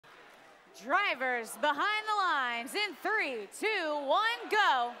Drivers behind the lines in 3, 2, 1,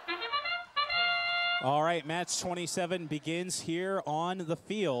 go. All right, match 27 begins here on the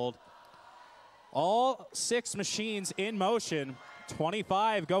field. All 6 machines in motion.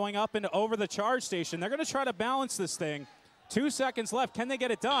 25 going up and over the charge station. They're going to try to balance this thing. 2 seconds left. Can they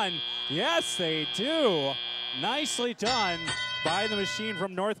get it done? Yes, they do. Nicely done by the machine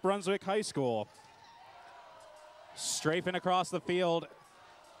from North Brunswick High School. Strafing across the field.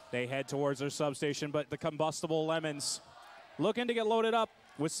 They head towards their substation, but the combustible lemons looking to get loaded up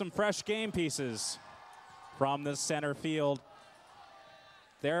with some fresh game pieces from the center field.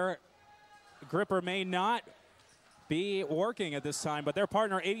 Their gripper may not be working at this time, but their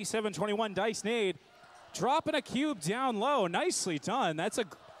partner 8721 Dice Nade dropping a cube down low. Nicely done.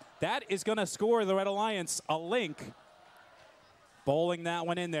 That is going to score the Red Alliance a link. Bowling that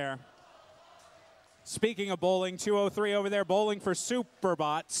one in there. Speaking of bowling, 203 over there, bowling for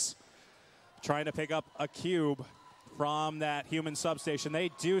Superbots. Trying to pick up a cube from that human substation. They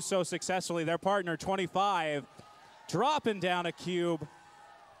do so successfully. Their partner, 25, dropping down a cube.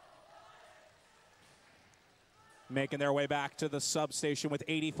 Making their way back to the substation with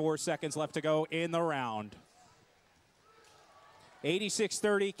 84 seconds left to go in the round.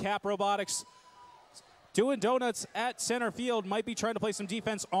 86-30, Cap Robotics doing donuts at center field. Might be trying to play some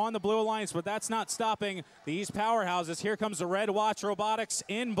defense on the Blue Alliance, but that's not stopping these powerhouses. Here comes the Red Watch Robotics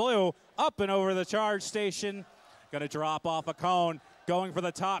in blue, up and over the charge station. Gonna drop off a cone, going for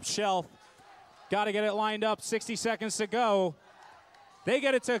the top shelf. Gotta get it lined up, 60 seconds to go. They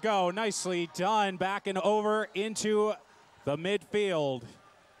get it to go, nicely done. Back and over into the midfield.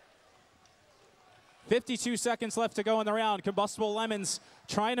 52 seconds left to go in the round. Combustible Lemons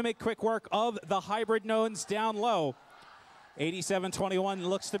trying to make quick work of the hybrid nodes down low. 8721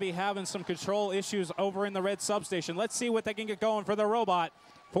 looks to be having some control issues over in the red substation. Let's see what they can get going for the robot.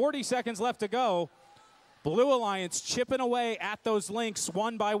 40 seconds left to go. Blue Alliance chipping away at those links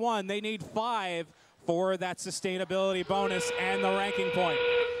one by one. They need 5 for that sustainability bonus and the ranking point.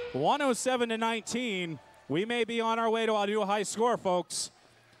 107-19. We may be on our way to a new high score, folks.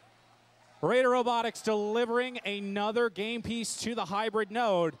 Raider Robotics delivering another game piece to the hybrid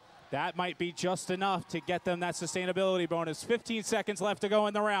node. That might be just enough to get them that sustainability bonus. 15 seconds left to go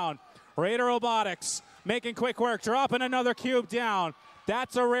in the round. Raider Robotics making quick work, dropping another cube down.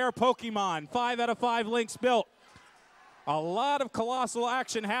 That's a rare Pokemon. 5 out of 5 links built. A lot of colossal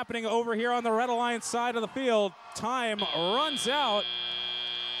action happening over here on the Red Alliance side of the field. Time runs out.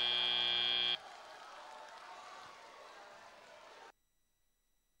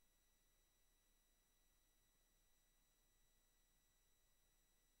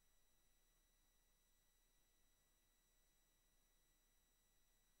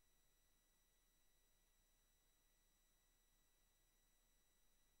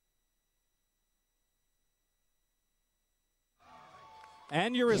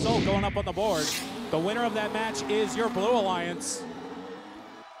 And your result going up on the board. The winner of that match is your Blue Alliance.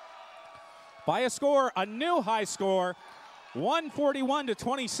 By a score, a new high score,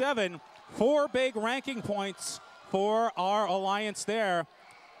 141-27. 4 big ranking points for our alliance there.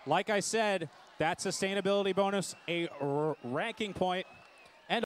 Like I said, that sustainability bonus, a ranking point